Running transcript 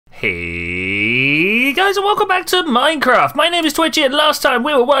Hey guys, and welcome back to Minecraft. My name is Twitchi, and last time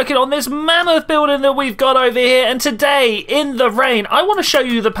we were working on this mammoth building that we've got over here, and today, in the rain, I want to show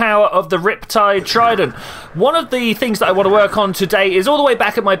you the power of the Riptide Trident. One of the things that I want to work on today is all the way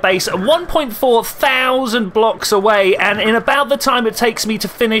back at my base, 1.4 thousand blocks away, and in about the time it takes me to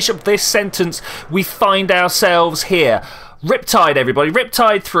finish this sentence, we find ourselves here. Riptide, everybody.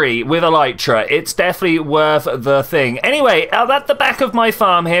 Riptide 3 with Elytra. It's definitely worth the thing. Anyway, at the back of my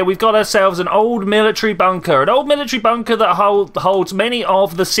farm here, we've got ourselves an old military bunker. An old military bunker that holds many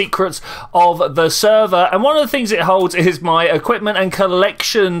of the secrets of the server. And one of the things it holds is my equipment and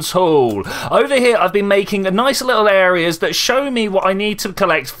collections hall. Over here, I've been making nice little areas that show me what I need to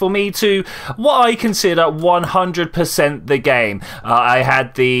collect for me to, what I consider 100% the game. I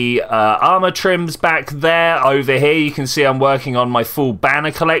had the armor trims back there. Over here, you can see I'm working on my full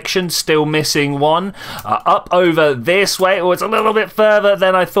banner collection, still missing one. Up over this way, it's a little bit further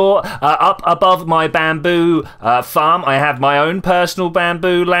than I thought. Up above my bamboo farm, I have my own personal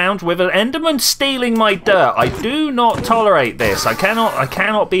bamboo lounge with an Enderman stealing my dirt. I do not tolerate this. I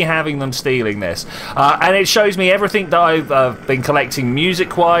cannot be having them stealing this. And it shows me everything that I've been collecting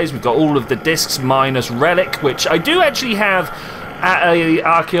music-wise. We've got all of the discs minus Relic, which I do actually have at an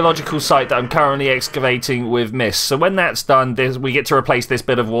archaeological site that I'm currently excavating with Mist. So when that's done, we get to replace this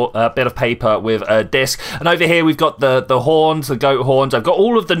bit of paper with a disc. And over here we've got the horns, the goat horns. I've got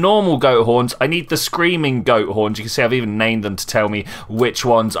all of the normal goat horns. I need the screaming goat horns. You can see I've even named them to tell me which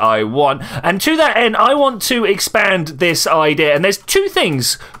ones I want. And to that end, I want to expand this idea. And there's two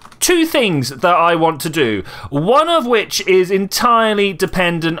things that I want to do, one of which is entirely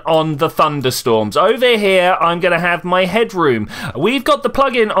dependent on the thunderstorms. Over here, I'm going to have my headroom. We've got the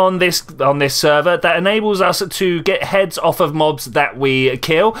plugin on this server that enables us to get heads off of mobs that we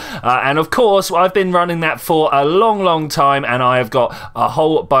kill, and of course, I've been running that for a long time, and I have got a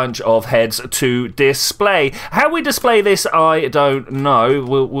whole bunch of heads to display. How we display this, I don't know.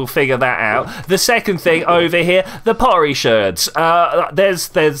 We'll figure that out. The second thing over here, the pottery sherds.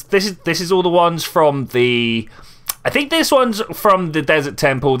 This is all the ones from the... I think this one's from the Desert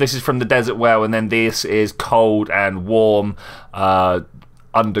Temple, this is from the Desert Well, and then this is cold and warm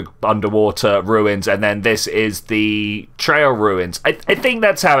underwater ruins, and then this is the trail ruins. I think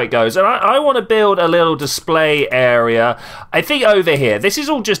that's how it goes, and I want to build a little display area. I think over here, this is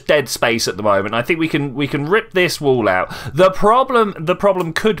all just dead space at the moment. I think we can rip this wall out. The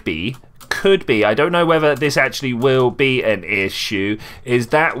problem could be, I don't know whether this actually will be an issue, is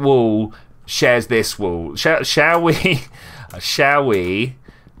that wall shares this wall. Shall we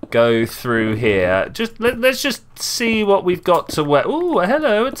go through here? Let's just see what we've got to work. Ooh,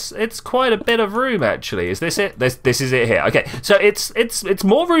 hello. It's quite a bit of room actually. Is this it? This is it here. Okay, so it's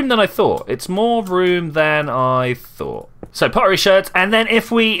more room than I thought. It's more room than I thought. So pottery sherds, and then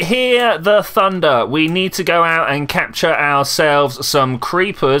if we hear the thunder, we need to go out and capture ourselves some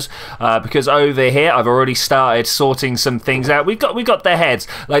creepers, because over here I've already started sorting some things out. We've got the heads.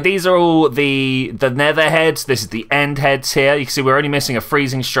 Like, these are all the nether heads. This is the end heads here. You can see we're only missing a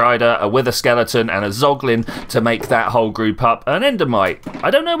freezing strider, a wither skeleton, and a zoglin to make that whole group up. An endermite. I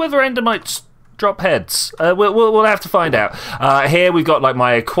don't know whether endermites drop heads. We'll have to find out. Here we've got like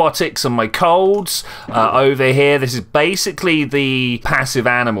my aquatics and my colds. Over here, this is basically the passive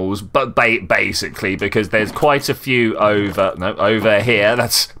animals, but basically, because there's quite a few over here.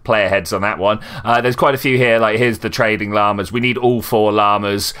 That's player heads on that one. There's quite a few here. Like, here's the trading llamas. We need all 4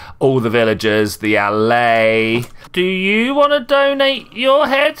 llamas, all the villagers, the alley. Do you want to donate your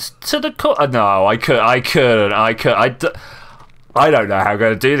head to the no, I couldn't. I don't know how I'm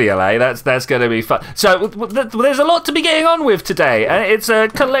going to do the LA. That's going to be fun. So there's a lot to be getting on with today, and it's a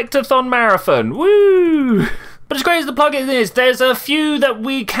collectathon marathon. Woo! But as great as the plugin is, there's a few that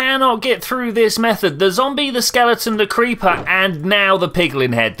we cannot get through this method. The zombie, the skeleton, the creeper, and now the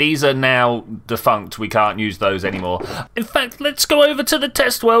piglin head. These are now defunct. We can't use those anymore. In fact, let's go over to the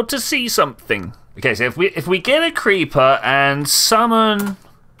test world to see something. Okay, so if we get a creeper and summon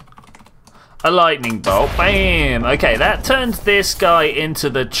a lightning bolt, bam! Okay, that turns this guy into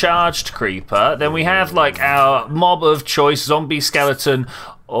the charged creeper. Then we have like our mob of choice, zombie, skeleton,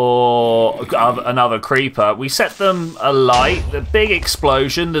 or another creeper. We set them alight, the big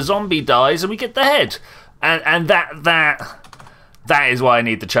explosion, the zombie dies, and we get the head. And that is why I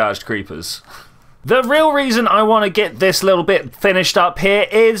need the charged creepers. The real reason I want to get this little bit finished up here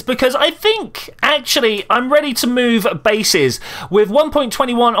is because I think, actually, I'm ready to move bases. With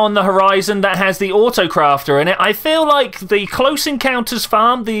 1.21 on the horizon that has the autocrafter in it, I feel like the Close Encounters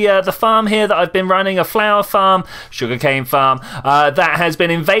farm, the farm here that I've been running, a flower farm, sugarcane farm, that has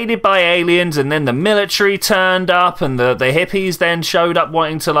been invaded by aliens, and then the military turned up, and the hippies then showed up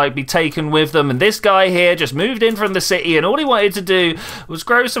wanting to like be taken with them, and this guy here just moved in from the city, and all he wanted to do was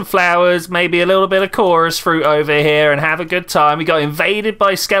grow some flowers, maybe a little bit of chorus fruit over here and have a good time. We got invaded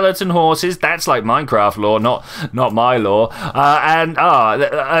by skeleton horses. That's like Minecraft lore, not my lore.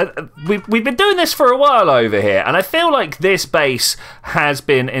 We've been doing this for a while over here, and I feel like this base has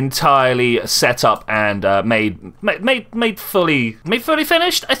been entirely set up and made fully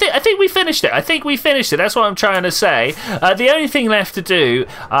finished. I think we finished it. That's what I'm trying to say. The only thing left to do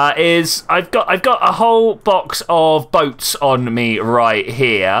is I've got a whole box of boats on me right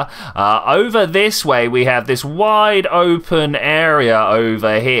here. Over this way we have this wide open area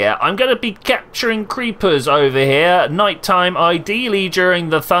over here. I'm going to be capturing creepers over here, nighttime, ideally during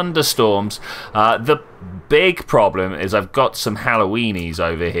the thunderstorms. The big problem is I've got some Halloweenies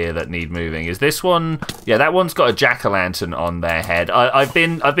over here that need moving. Is this one? Yeah, that one's got a jack-o'-lantern on their head. I've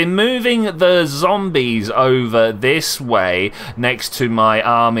been moving the zombies over this way next to my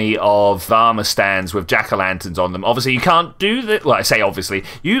army of armor stands with jack-o'-lanterns on them. Obviously, you can't do that. Well, I say obviously.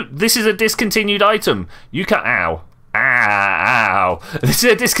 This is a discontinued item. You can't. Ow. Ow. This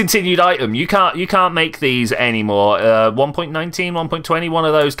is a discontinued item. You can't make these anymore. 1.19, 1.20, one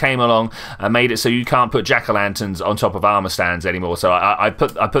of those came along and made it so you can't put jack-o'-lanterns on top of armor stands anymore. So I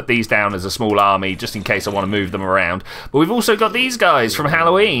put these down as a small army just in case I want to move them around. But we've also got these guys from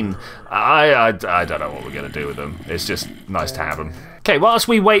Halloween. I don't know what we're going to do with them. It's just nice to have them. Okay, whilst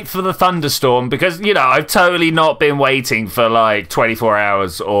we wait for the thunderstorm, because, you know, I've totally not been waiting for, like, 24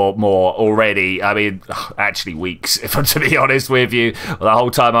 hours or more already. I mean, actually weeks, if I'm to be honest with you. The whole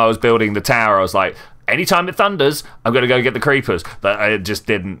time I was building the tower, I was like, anytime it thunders, I'm going to go get the creepers. But it just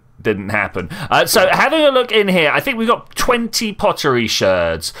didn't happen. So having a look in here, I think we've got 20 pottery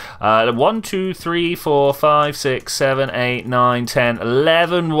sherds. 1, 2, 3, 4, 5, 6, 7, 8, 9, 10,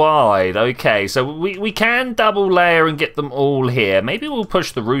 11 wide. Okay, so we can double layer and get them all here. Maybe we'll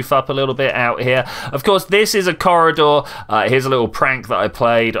push the roof up a little bit out here. Of course, this is a corridor. Here's a little prank that I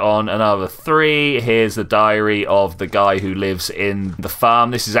played on another 3. Here's the diary of the guy who lives in the farm.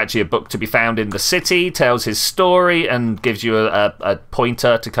 This is actually a book to be found in the city. Tells his story and gives you a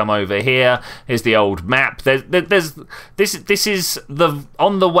pointer to come over here. Here's the old map. This is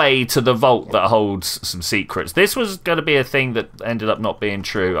on the way to the vault that holds some secrets. This was going to be a thing that ended up not being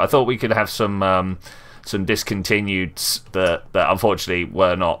true. I thought we could have some discontinueds that unfortunately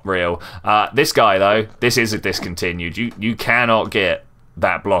were not real. This guy though, this is a discontinued. You cannot get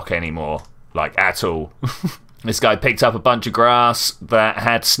that block anymore, like at all. This guy picked up a bunch of grass that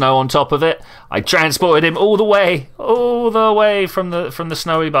had snow on top of it. I transported him all the way from the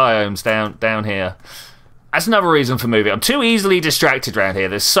snowy biomes down here. That's another reason for moving. I'm too easily distracted around here.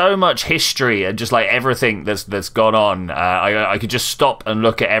 There's so much history and just like everything that's gone on. I could just stop and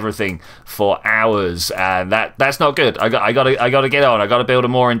look at everything for hours, and that's not good. I gotta get on. I gotta build a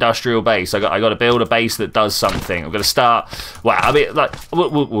more industrial base. I gotta build a base that does something. I'm gonna start. Well, I mean, like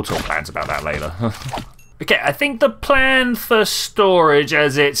we'll talk plans about that later. Okay, I think the plan for storage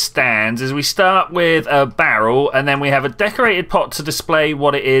as it stands is we start with a barrel, and then we have a decorated pot to display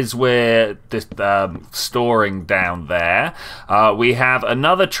what it is we're storing down there. We have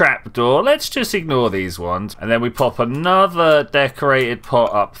another trapdoor. Let's just ignore these ones. And then we pop another decorated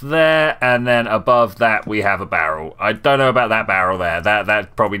pot up there, and then above that we have a barrel. I don't know about that barrel there.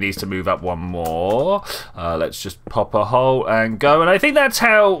 That probably needs to move up one more. Let's just pop a hole and go. And I think that's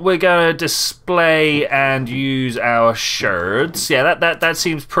how we're going to display and use our sherds. Yeah, that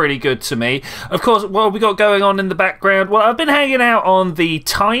seems pretty good to me. Of course, what we got going on in the background? Well, I've been hanging out on the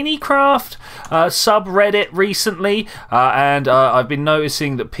TinyCraft subreddit recently, and I've been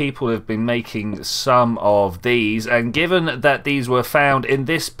noticing that people have been making some of these, and given that these were found in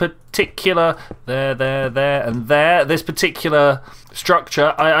this particular this particular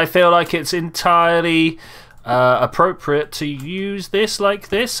structure, I feel like it's entirely appropriate to use this like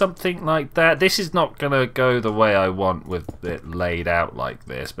this, something like that. This is not gonna go the way I want with it laid out like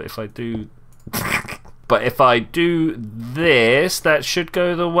this, but if I do this, that should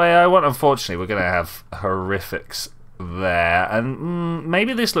go the way I want. Unfortunately, we're gonna have horrifics there, and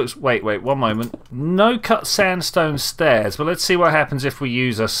maybe this looks. Wait, one moment. No cut sandstone stairs, but let's see what happens if we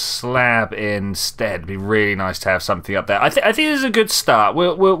use a slab instead. It'd be really nice to have something up there. I think this is a good start.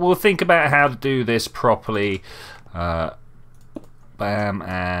 We'll think about how to do this properly. But Bam,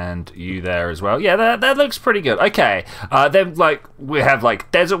 and you there as well. Yeah, that looks pretty good. Okay, then like we have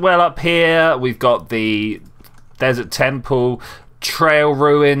like Desert Well up here. We've got the Desert Temple, Trail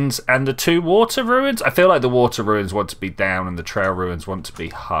Ruins, and the 2 Water Ruins. I feel like the Water Ruins want to be down and the Trail Ruins want to be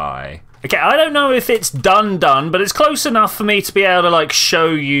high. Okay, I don't know if it's done, but it's close enough for me to be able to, like, show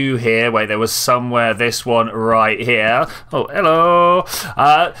you here. Wait, there was somewhere, this one right here. Oh, hello.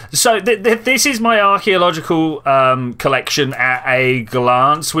 So this is my archaeological collection at a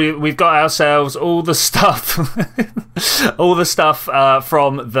glance. We've got ourselves all the stuff, all the stuff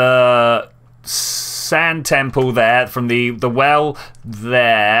from the Sand Temple there, from the well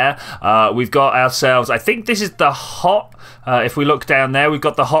there. We've got ourselves, I think this is the hot, if we look down there, we've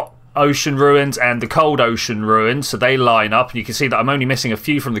got the hot ocean ruins and the cold ocean ruins, so they line up, and you can see that I'm only missing a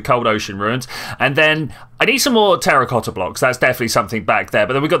few from the cold ocean ruins. And then I need some more terracotta blocks. That's definitely something back there.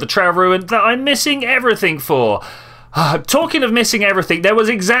 But then we've got the trail ruin that I'm missing everything for. Talking of missing everything, there was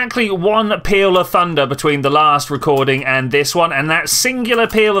exactly one peal of thunder between the last recording and this one, and that singular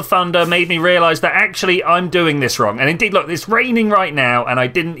peal of thunder made me realise that actually I'm doing this wrong. And indeed, look, it's raining right now, and I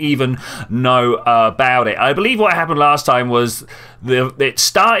didn't even know about it. I believe what happened last time was it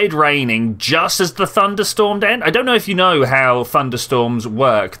started raining just as the thunderstorm ended. I don't know if you know how thunderstorms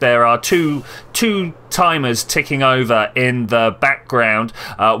work. There are two timers ticking over in the background,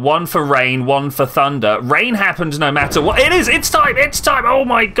 one for rain, one for thunder. Rain happens no matter what. It's time. Oh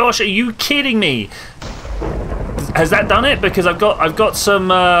my gosh, are you kidding me? Has that done it? Because I've got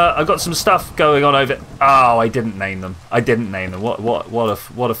some stuff going on over. Oh, I didn't name them. What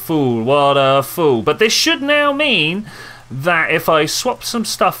a fool. But this should now mean that if I swap some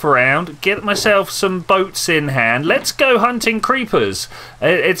stuff around, get myself some boats in hand, let's go hunting creepers.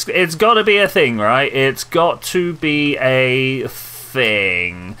 It's got to be a thing, right? It's got to be a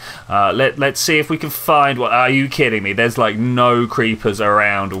thing. Let's see if we can find what. Are you kidding me? There's like no creepers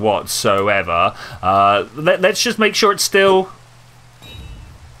around whatsoever. Let's just make sure it's still.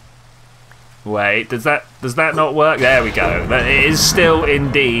 Wait, does that not work? There we go. It is still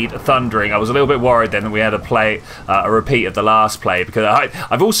indeed thundering. I was a little bit worried then that we had to play a repeat of the last play, because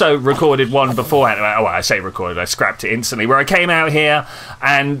I've also recorded one beforehand. Oh, well, I say recorded, I scrapped it instantly, where I came out here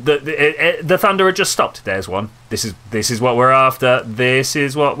and the thunder had just stopped. There's one. This is what we're after. This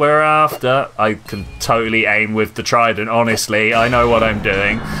is what we're after. I can totally aim with the trident, honestly. I know what I'm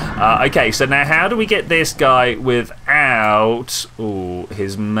doing. Okay, so now how do we get this guy without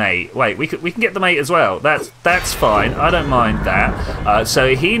his mate? Wait, we can get the mate as well. That's fine. I don't mind that.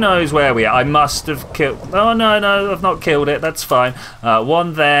 So he knows where we are. I must have killed. Oh no, I've not killed it. That's fine.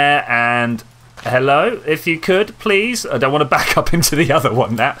 One there, and hello, if you could, please. I don't want to back up into the other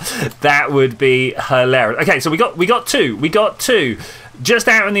one. That would be hilarious. Okay, so we got two just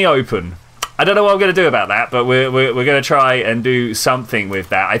out in the open. I don't know what I'm going to do about that, but we're going to try and do something with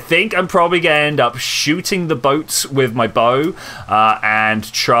that. I think I'm probably going to end up shooting the boats with my bow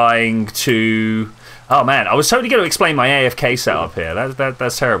and trying to. Oh man, I was totally going to explain my AFK setup here.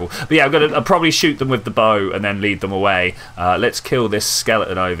 That's terrible. But yeah, I'll probably shoot them with the bow and then lead them away. Let's kill this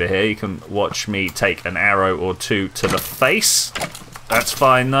skeleton over here. You can watch me take an arrow or two to the face. That's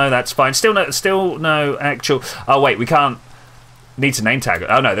fine though. That's fine. Still no actual. Oh wait, we can't. Need to name tag.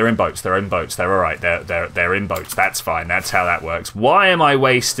 Oh no, they're in boats. They're in boats. They're all right. They're in boats. That's fine. That's how that works. Why am I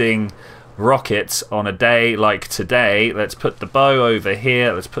wasting rockets on a day like today? Let's put the bow over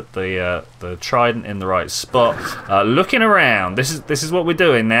here. Let's put the trident in the right spot. Looking around. This is what we're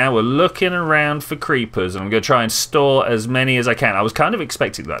doing now. We're looking around for creepers, and I'm going to try and store as many as I can. I was kind of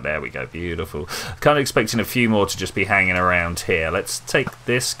expecting that. There we go. Beautiful. Kind of expecting a few more to just be hanging around here. Let's take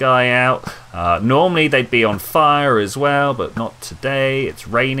this guy out. Normally they'd be on fire as well, but not today. It's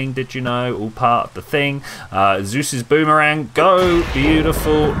raining, did you know? All part of the thing. Zeus's boomerang. Go.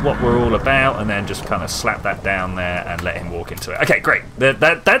 Beautiful. What we're all about. And then just kind of slap that down there and let him walk into it. Okay, great.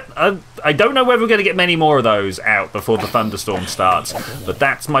 I don't know whether we're going to get many more of those out before the thunderstorm starts, but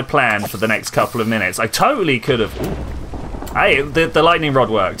that's my plan for the next couple of minutes. I totally could have. Hey, the lightning rod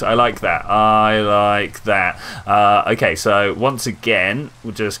worked. I like that. Okay, so once again,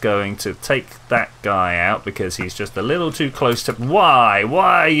 we're just going to take that guy out because he's just a little too close to. Why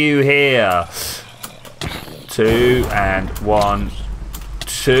are you here? 2 and 1.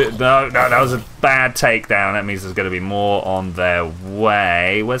 2. No, that was a bad takedown. That means there's going to be more on their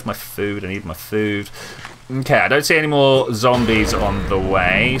way. Where's my food? I need my food. Okay, I don't see any more zombies on the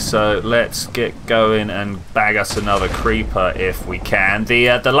way, so let's get going and bag us another creeper if we can.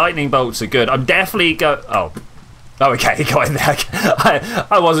 The lightning bolts are good. I'm definitely Oh, Oh, okay, he got in there.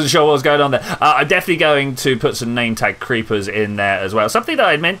 I wasn't sure what was going on there. I'm definitely going to put some name tag creepers in there as well. Something that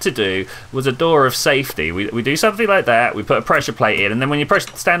I meant to do was a door of safety. We do something like that. We put a pressure plate in, and then when you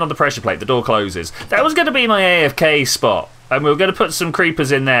stand on the pressure plate, the door closes. That was going to be my AFK spot. And we were going to put some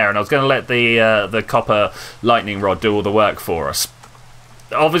creepers in there, and I was going to let the copper lightning rod do all the work for us.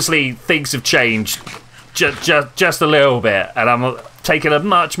 Obviously, things have changed just a little bit, and I'm taking a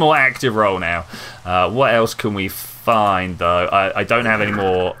much more active role now. What else can we find, though? I don't have any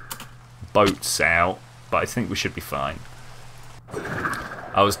more boats out, but I think we should be fine.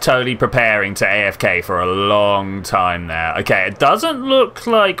 I was totally preparing to AFK for a long time now. Okay, it doesn't look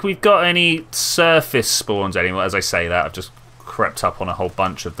like we've got any surface spawns anymore. As I say that, I've just crept up on a whole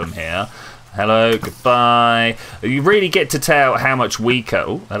bunch of them here. Hello, goodbye. You really get to tell how much weaker...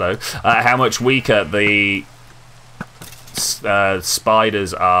 Oh, hello. How much weaker the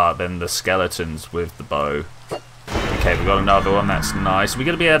spiders are than the skeletons with the bow. Okay, we've got another one. That's nice. We're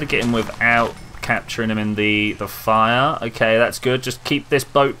going to be able to get him without capturing him in the fire. Okay, that's good. Just keep this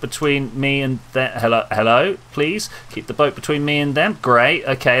boat between me and them. Hello, please. Keep the boat between me and them. Great.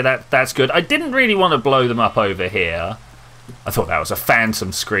 Okay, that's good. I didn't really want to blow them up over here. I thought that was a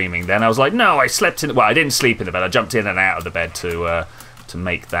phantom screaming then. I was like, no, I slept in... Well, I didn't sleep in the bed. I jumped in and out of the bed to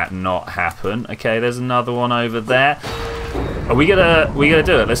make that not happen. Okay, there's another one over there. Are we gonna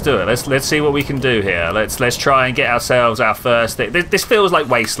do it? Let's do it. Let's see what we can do here. Let's try and get ourselves our first thing. This feels like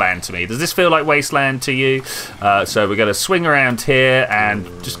Wasteland to me. Does this feel like Wasteland to you? So we're gonna swing around here and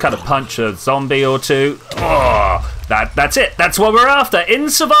just kind of punch a zombie or two. Oh, that's it. That's what we're after. In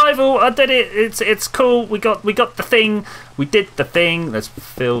survival, I did it. It's cool. We got the thing. We did the thing. Let's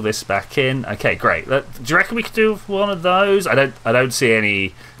fill this back in. Okay, great. Do you reckon we could do one of those? I don't see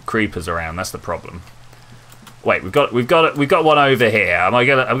any creepers around. That's the problem. Wait, we've got one over here.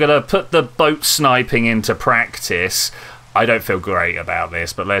 I'm gonna put the boat sniping into practice. I don't feel great about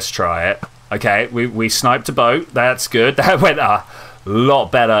this, but let's try it. Okay, we sniped a boat. That's good. That went a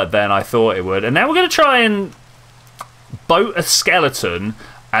lot better than I thought it would. And now we're gonna try and boat a skeleton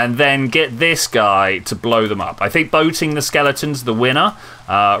and then get this guy to blow them up. I think boating the skeleton's the winner,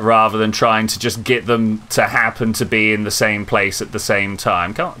 rather than trying to just get them to happen to be in the same place at the same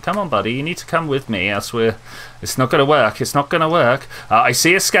time. Come on, buddy, you need to come with me, else it's not going to work. It's not going to work. I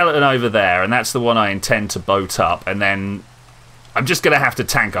see a skeleton over there, and that's the one I intend to boat up, and then I'm just going to have to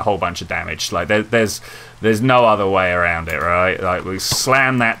tank a whole bunch of damage. Like, there's no other way around it, right? Like, we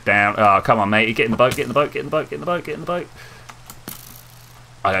slam that down. Oh, come on, mate, you get in the boat, get in the boat, get in the boat, get in the boat, get in the boat.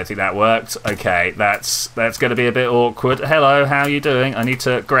 I don't think that worked. Okay, that's going to be a bit awkward. Hello, how are you doing? I need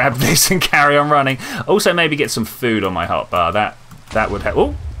to grab this and carry on running. Also, maybe get some food on my hotbar. That would help.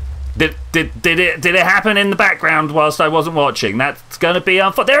 Oh, did it happen in the background whilst I wasn't watching? That's going to be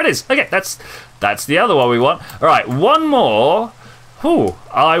unfortunate. There it is. Okay, that's the other one we want. All right, one more. Ooh,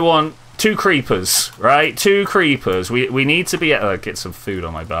 I want 2 creepers, right? 2 creepers. We need to be able to get some food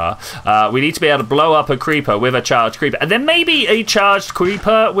on my bar. We need to be able to blow up a creeper with a charged creeper. And then maybe a charged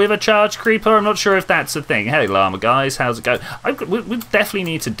creeper with a charged creeper. I'm not sure if that's a thing. Hey, llama guys, how's it going? We definitely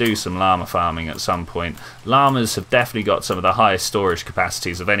need to do some llama farming at some point. Llamas have definitely got some of the highest storage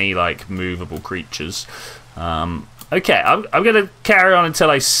capacities of any, like, movable creatures. Okay, I'm going to carry on until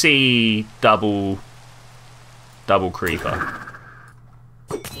I see double creeper.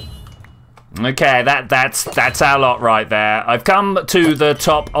 Okay, that's our lot right there. I've come to the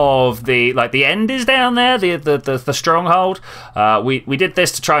top of the end is down there, the stronghold. We did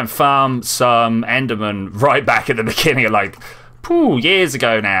this to try and farm some Enderman right back at the beginning of, like, years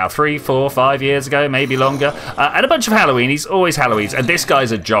ago now, 3, 4, 5 years ago, maybe longer. And a bunch of Halloweenies, always Halloweenies. And this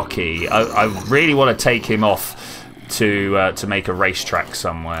guy's a jockey. I really want to take him off to make a racetrack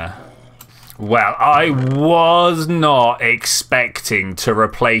somewhere. Well, I was not expecting to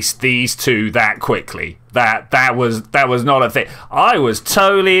replace these two that quickly. That was not a thing. I was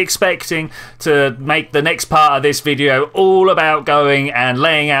totally expecting to make the next part of this video all about going and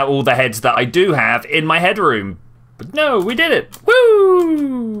laying out all the heads that I do have in my headroom. But no, we did it.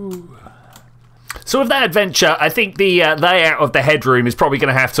 Woo! So with that adventure, I think the layout of the headroom is probably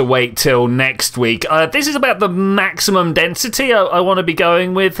going to have to wait till next week. This is about the maximum density I want to be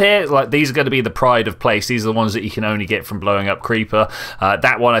going with here. Like, these are going to be the pride of place. These are the ones that you can only get from blowing up creeper.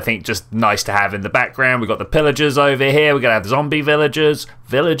 That one, I think, just nice to have in the background. We've got the pillagers over here. We're going to have zombie villagers.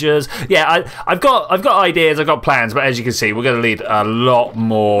 Yeah, I've got ideas. I've got plans. But as you can see, we're going to need a lot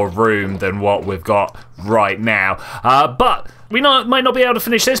more room than what we've got right now. But We might not be able to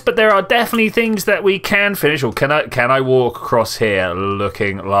finish this, but there are definitely things that we can finish. Or can I walk across here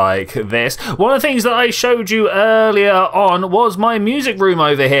looking like this? One of the things that I showed you earlier on was my music room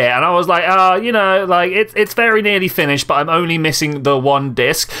over here, and I was like, you know, like it's very nearly finished, but I'm only missing the one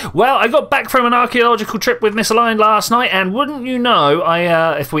disc. Well, I got back from an archaeological trip with Misaligned last night, and wouldn't you know,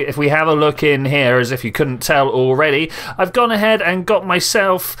 if we have a look in here, as if you couldn't tell already, I've gone ahead and got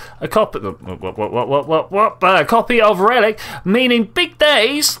myself a copy. A copy of Relic, meaning big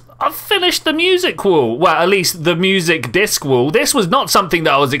days. I've finished the music wall. Well, at least the music disc wall. This was not something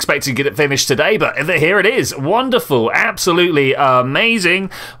that I was expecting to get it finished today, but here it is. Wonderful. Absolutely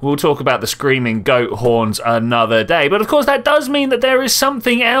amazing. We'll talk about the screaming goat horns another day. But of course, that does mean that there is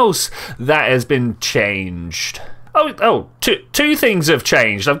something else that has been changed. Two things have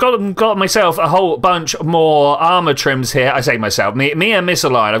changed. I've got myself a whole bunch more armor trims here. I say myself, me and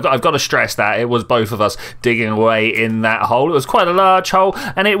Misaligned. I've got to stress that it was both of us digging away in that hole. It was quite a large hole,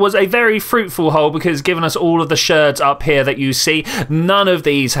 and it was a very fruitful hole because given us all of the sherds up here that you see, none of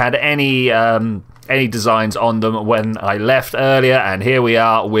these had any designs on them when I left earlier, and here we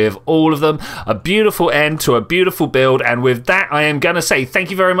are with all of them. A beautiful end to a beautiful build, and with that I am going to say thank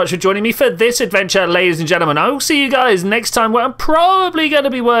you very much for joining me for this adventure, ladies and gentlemen. I will see you guys next time, where I'm probably going to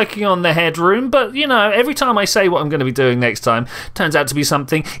be working on the headroom, but you know, every time I say what I'm going to be doing next time turns out to be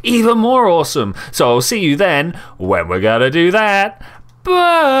something even more awesome. So I'll see you then when we're going to do that.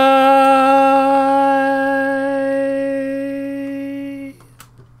 Bye!